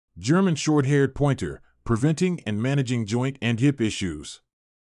German Shorthaired Pointer, preventing and managing joint and hip issues.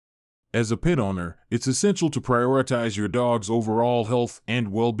 As a pet owner, it's essential to prioritize your dog's overall health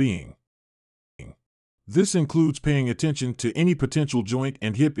and well-being. This includes paying attention to any potential joint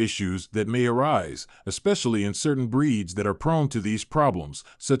and hip issues that may arise, especially in certain breeds that are prone to these problems,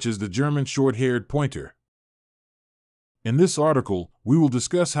 such as the German Shorthaired Pointer. In this article, we will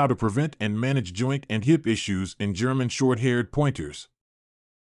discuss how to prevent and manage joint and hip issues in German Shorthaired Pointers.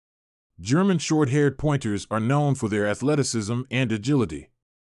 German Shorthaired Pointers are known for their athleticism and agility.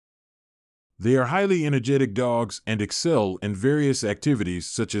 They are highly energetic dogs and excel in various activities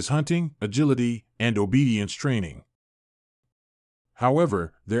such as hunting, agility, and obedience training.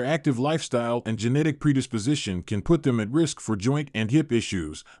 However, their active lifestyle and genetic predisposition can put them at risk for joint and hip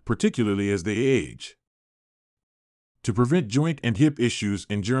issues, particularly as they age. To prevent joint and hip issues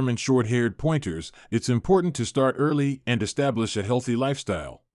in German Shorthaired Pointers, it's important to start early and establish a healthy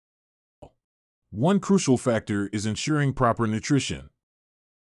lifestyle. One crucial factor is ensuring proper nutrition.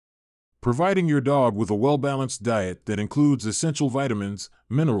 Providing your dog with a well-balanced diet that includes essential vitamins,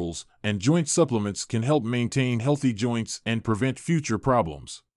 minerals, and joint supplements can help maintain healthy joints and prevent future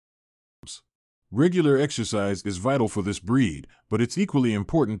problems. Regular exercise is vital for this breed, but it's equally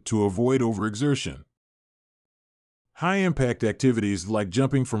important to avoid overexertion. High-impact activities like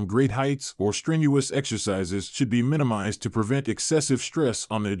jumping from great heights or strenuous exercises should be minimized to prevent excessive stress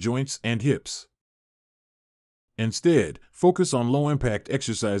on their joints and hips. Instead, focus on low-impact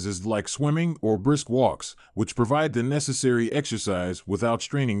exercises like swimming or brisk walks, which provide the necessary exercise without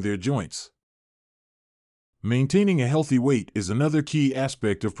straining their joints. Maintaining a healthy weight is another key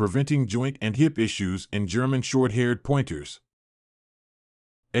aspect of preventing joint and hip issues in German Shorthaired Pointers.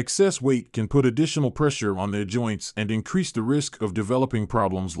 Excess weight can put additional pressure on their joints and increase the risk of developing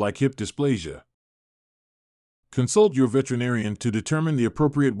problems like hip dysplasia. Consult your veterinarian to determine the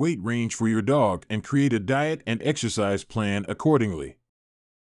appropriate weight range for your dog and create a diet and exercise plan accordingly.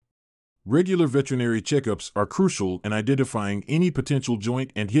 Regular veterinary checkups are crucial in identifying any potential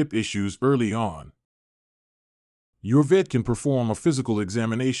joint and hip issues early on. Your vet can perform a physical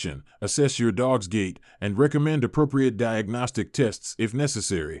examination, assess your dog's gait, and recommend appropriate diagnostic tests if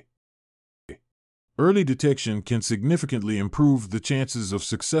necessary. Early detection can significantly improve the chances of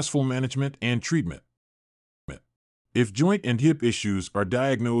successful management and treatment. If joint and hip issues are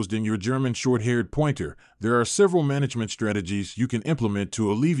diagnosed in your German Shorthaired Pointer, there are several management strategies you can implement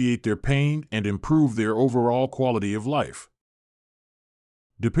to alleviate their pain and improve their overall quality of life.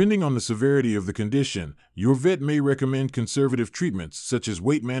 Depending on the severity of the condition, your vet may recommend conservative treatments such as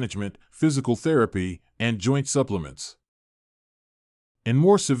weight management, physical therapy, and joint supplements. In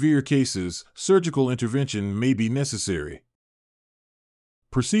more severe cases, surgical intervention may be necessary.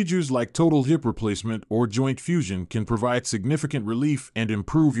 Procedures like total hip replacement or joint fusion can provide significant relief and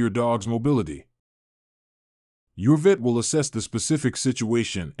improve your dog's mobility. Your vet will assess the specific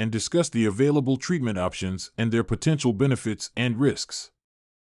situation and discuss the available treatment options and their potential benefits and risks.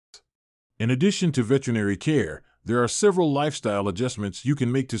 In addition to veterinary care, there are several lifestyle adjustments you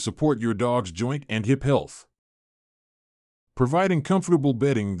can make to support your dog's joint and hip health. Providing comfortable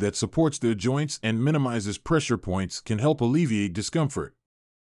bedding that supports their joints and minimizes pressure points can help alleviate discomfort.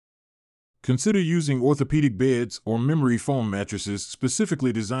 Consider using orthopedic beds or memory foam mattresses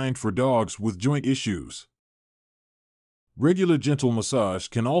specifically designed for dogs with joint issues. Regular gentle massage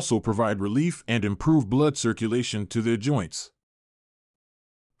can also provide relief and improve blood circulation to their joints.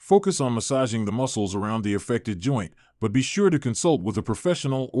 Focus on massaging the muscles around the affected joint, but be sure to consult with a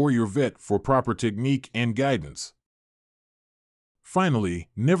professional or your vet for proper technique and guidance. Finally,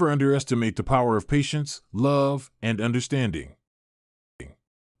 never underestimate the power of patience, love, and understanding.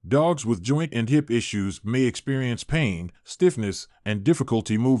 Dogs with joint and hip issues may experience pain, stiffness, and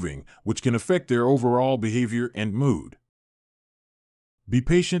difficulty moving, which can affect their overall behavior and mood. Be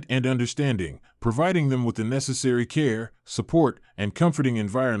patient and understanding, providing them with the necessary care, support, and comforting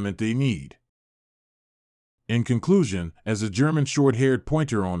environment they need. In conclusion, as a German Shorthaired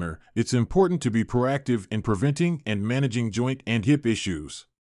Pointer owner, it's important to be proactive in preventing and managing joint and hip issues.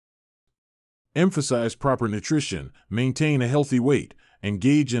 Emphasize proper nutrition, maintain a healthy weight,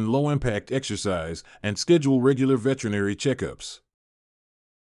 engage in low-impact exercise, and schedule regular veterinary checkups.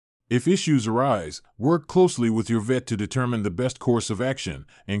 If issues arise, work closely with your vet to determine the best course of action,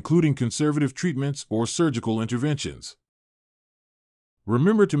 including conservative treatments or surgical interventions.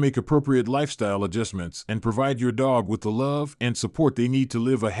 Remember to make appropriate lifestyle adjustments and provide your dog with the love and support they need to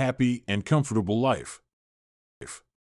live a happy and comfortable life.